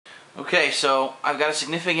Okay, so I've got a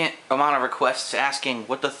significant amount of requests asking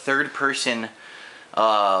what the third person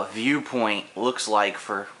viewpoint looks like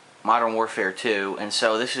for Modern Warfare 2, and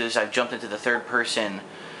so I've jumped into the third person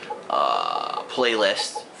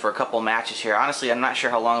playlist for a couple matches here. Honestly, I'm not sure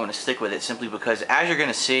how long I'm going to stick with it, simply because, as you're going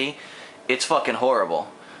to see, it's fucking horrible.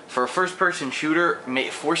 For a first-person shooter,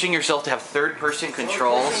 forcing yourself to have third-person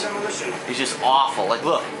controls is just awful. Like,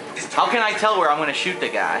 look, how can I tell where I'm going to shoot the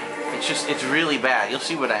guy? It's really bad. You'll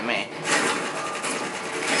see what I mean.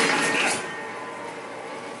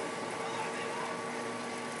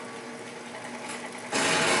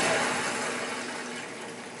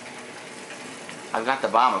 I've got the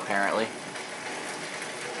bomb, apparently.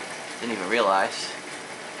 Didn't even realize.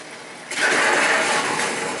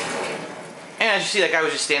 And as you see, that guy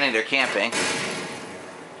was just standing there camping.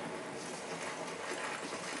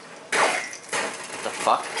 What the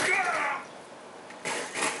fuck?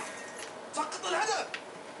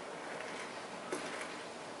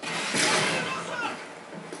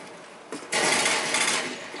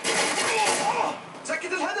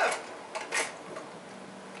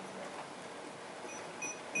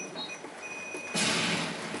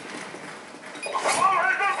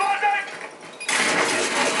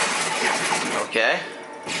 Okay.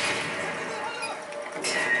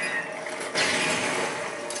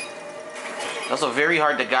 It's also very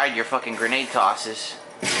hard to guide your fucking grenade tosses.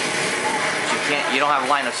 You don't have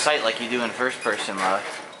line of sight like you do in first person mode.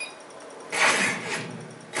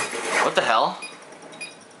 What the hell?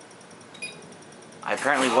 I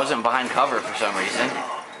apparently wasn't behind cover for some reason.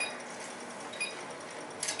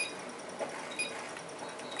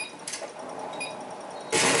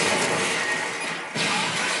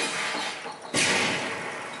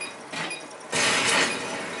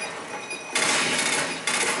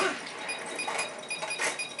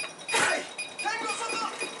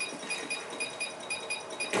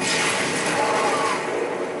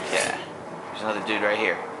 Another dude right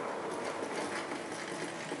here.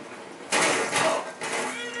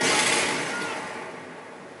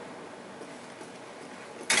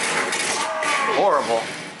 Horrible.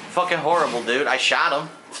 Fucking horrible, dude. I shot him.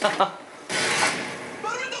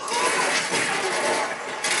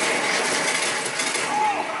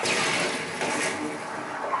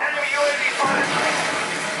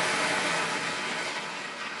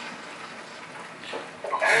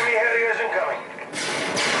 Enemy Harriers incoming.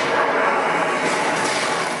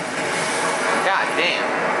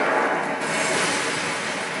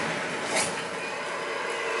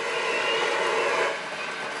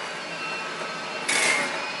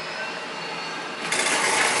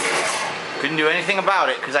 Couldn't do anything about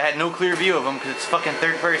it because I had no clear view of him because it's fucking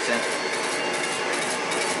third person.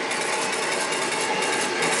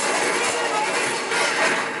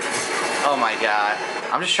 Oh my god.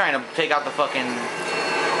 I'm just trying to take out the fucking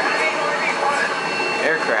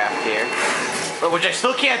aircraft here. But which I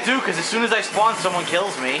still can't do because as soon as I spawn, someone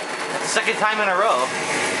kills me. That's the second time in a row.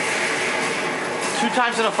 2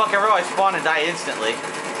 times in a fucking row I spawn and die instantly.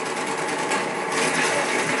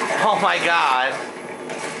 Oh my god.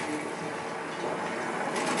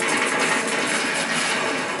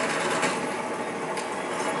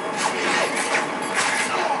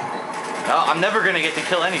 Oh, I'm never gonna get to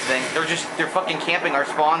kill anything. They're fucking camping our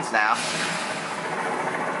spawns now.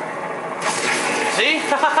 See?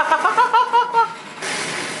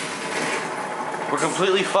 We're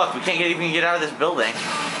completely fucked. We can't even get out of this building.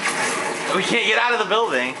 We can't get out of the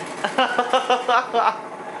building.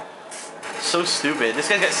 So stupid. This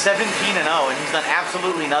guy's got 17-0 and he's done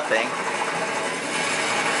absolutely nothing.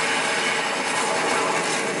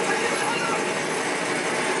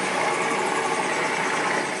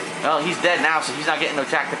 Well, he's dead now, so he's not getting no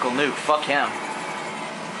tactical nuke. Fuck him.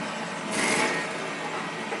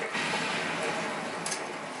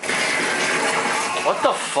 What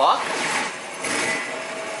the fuck?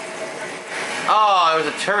 Oh, there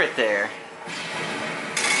was a turret there.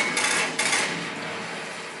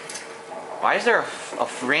 Why is there a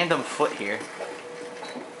random foot here?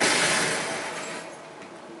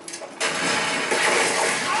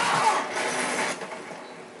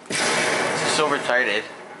 This is so retarded.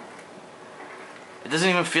 It doesn't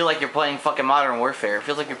even feel like you're playing fucking Modern Warfare. It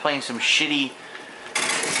feels like you're playing some shitty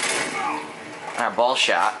ball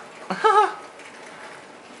shot.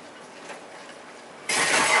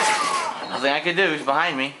 Nothing I could do. He's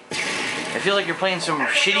behind me. I feel like you're playing some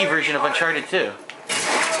shitty version of Uncharted 2. Look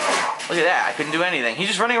at that. I couldn't do anything. He's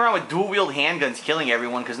just running around with dual-wield handguns killing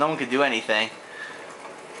everyone because no one could do anything.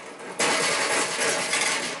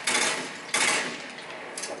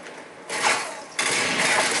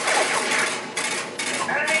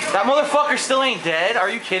 That motherfucker still ain't dead? Are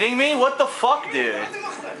you kidding me? What the fuck, dude?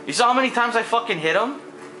 You saw how many times I fucking hit him?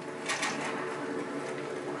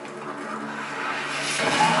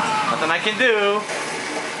 Nothing I can do.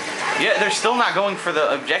 Yeah, they're still not going for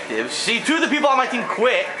the objectives. See, 2 of the people on my team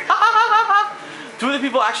quit. 2 of the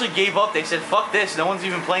people actually gave up. They said, fuck this. No one's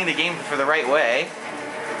even playing the game for the right way.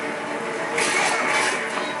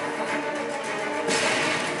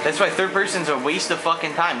 That's why third person's a waste of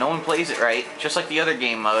fucking time. No one plays it right. Just like the other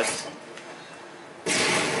game modes.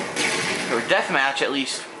 Or deathmatch, at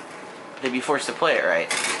least, they'd be forced to play it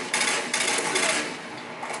right.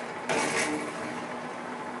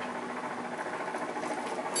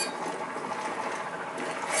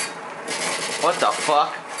 What the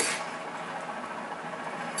fuck?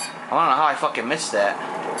 I don't know how I fucking missed that.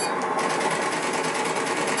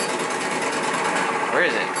 Where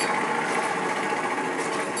is it?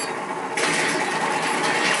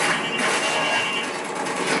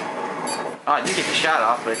 Oh, I did get the shot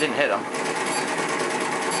off, but it didn't hit him.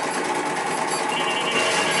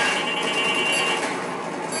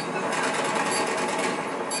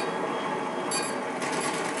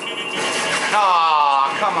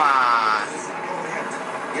 Oh, come on.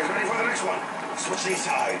 Get ready for the next one. Switching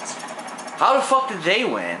sides. How the fuck did they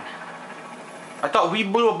win? I thought we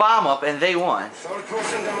blew a bomb up and they won.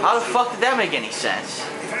 How the fuck did that make any sense?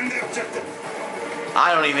 Defend the objective.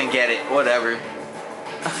 I don't even get it. Whatever.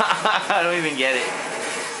 I don't even get it.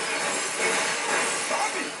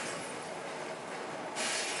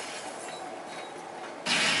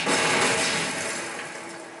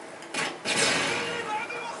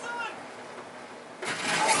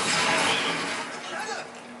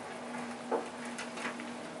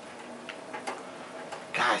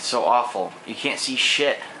 God, it's so awful. You can't see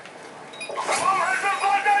shit.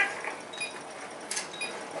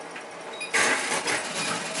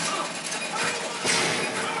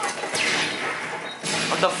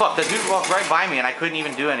 What the fuck? The dude walked right by me and I couldn't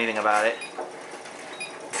even do anything about it.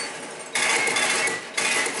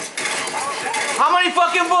 How many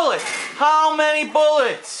fucking bullets? How many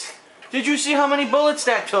bullets? Did you see how many bullets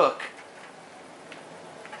that took?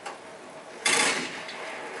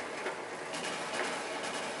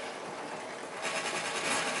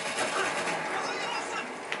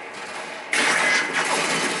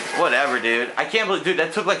 Whatever, dude. I can't believe, dude,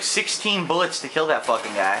 that took like 16 bullets to kill that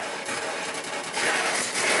fucking guy.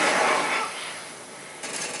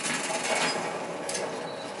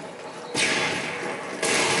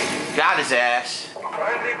 Got his ass. What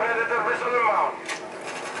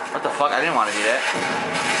the fuck? I didn't want to do that.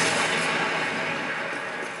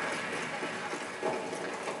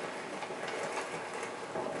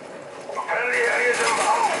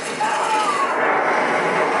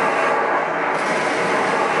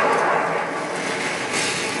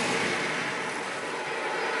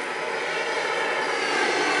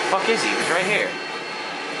 Fuck is he? He was right here.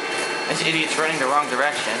 This idiot's running the wrong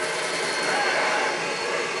direction.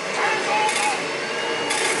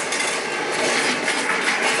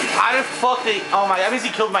 How the fuck did he... Oh my... That means he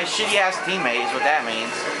killed my shitty ass teammate is what that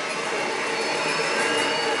means.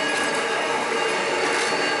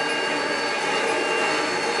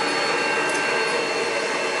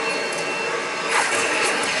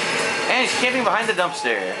 And he's camping behind the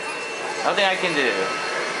dumpster. Nothing I can do.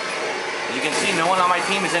 As you can see, no one on my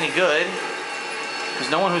team is any good. Because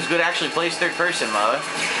no one who's good actually plays third person mode.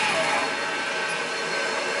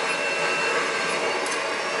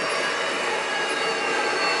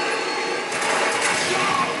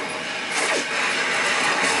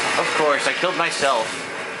 Of course, I killed myself.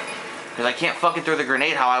 Because I can't fucking throw the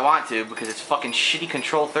grenade how I want to because it's fucking shitty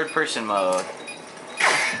control third person mode.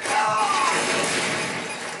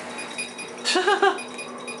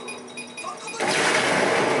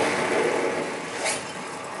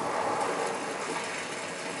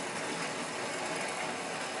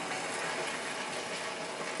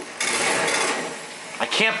 I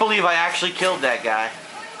can't believe I actually killed that guy.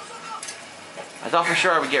 I thought for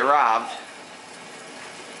sure I would get robbed.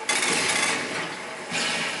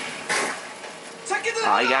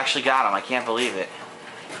 Oh, he actually got him. I can't believe it.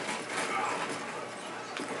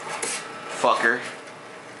 Fucker.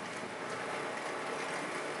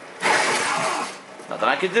 Nothing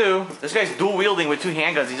I could do. This guy's dual wielding with 2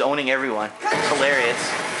 handguns. He's owning everyone. It's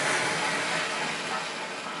hilarious.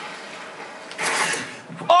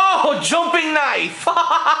 Oh, jumping knife!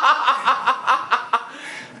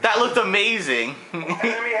 That looked amazing.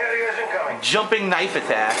 Jumping knife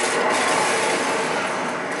attack.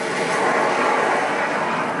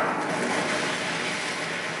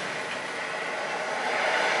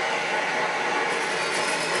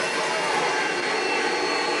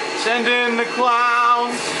 Send in the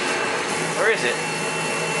clowns. Where is it?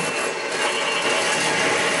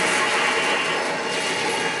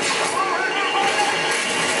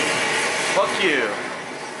 you.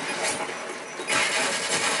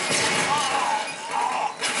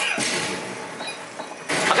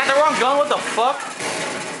 I got the wrong gun, what the fuck?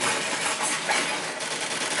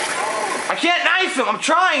 I can't knife him, I'm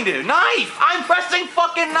trying to. Knife! I'm pressing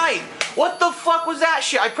fucking knife. What the fuck was that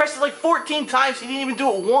shit? I pressed it like 14 times, he didn't even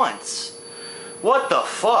do it once. What the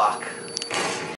fuck?